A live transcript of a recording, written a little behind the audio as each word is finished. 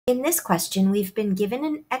In this question, we've been given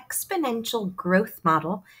an exponential growth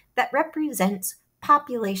model that represents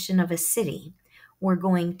population of a city. We're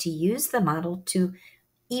going to use the model to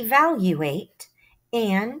evaluate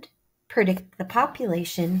and predict the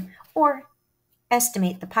population or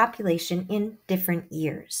estimate the population in different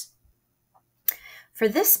years. For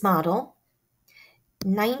this model,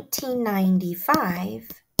 1995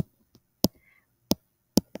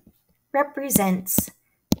 represents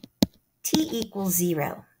t equals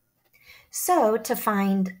 0. So to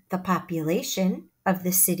find the population of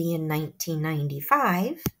the city in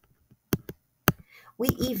 1995, we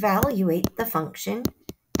evaluate the function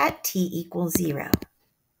at t equals 0.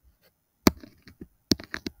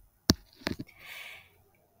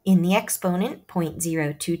 In the exponent,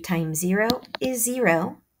 0.02 times 0 is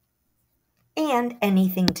 0, and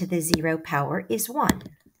anything to the 0 power is 1.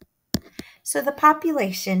 So the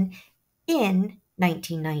population in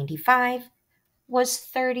 1995 was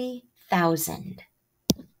 30,000.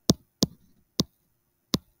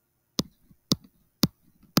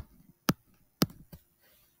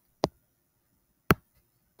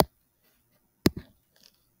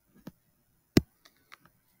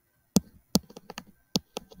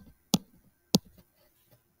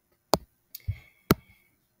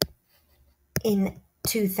 In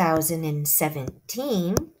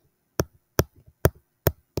 2017,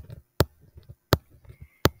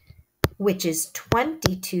 which is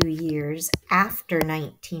 22 years after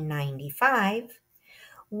 1995,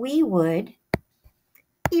 we would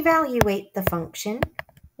evaluate the function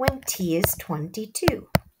when t is 22.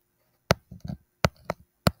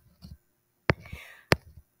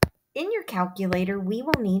 In your calculator, we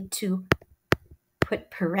will need to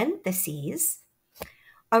put parentheses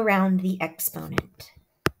around the exponent.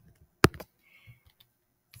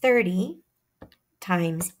 30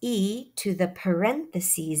 times e to the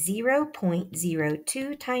parentheses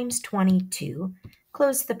 0.02 times 22,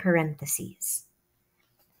 close the parentheses.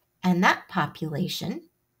 And that population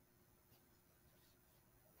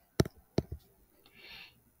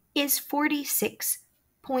is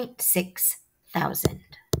 46.6 thousand.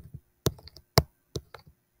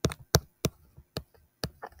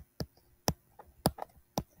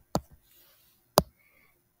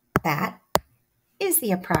 That is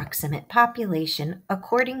the approximate population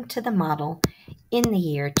according to the model in the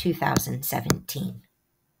year 2017.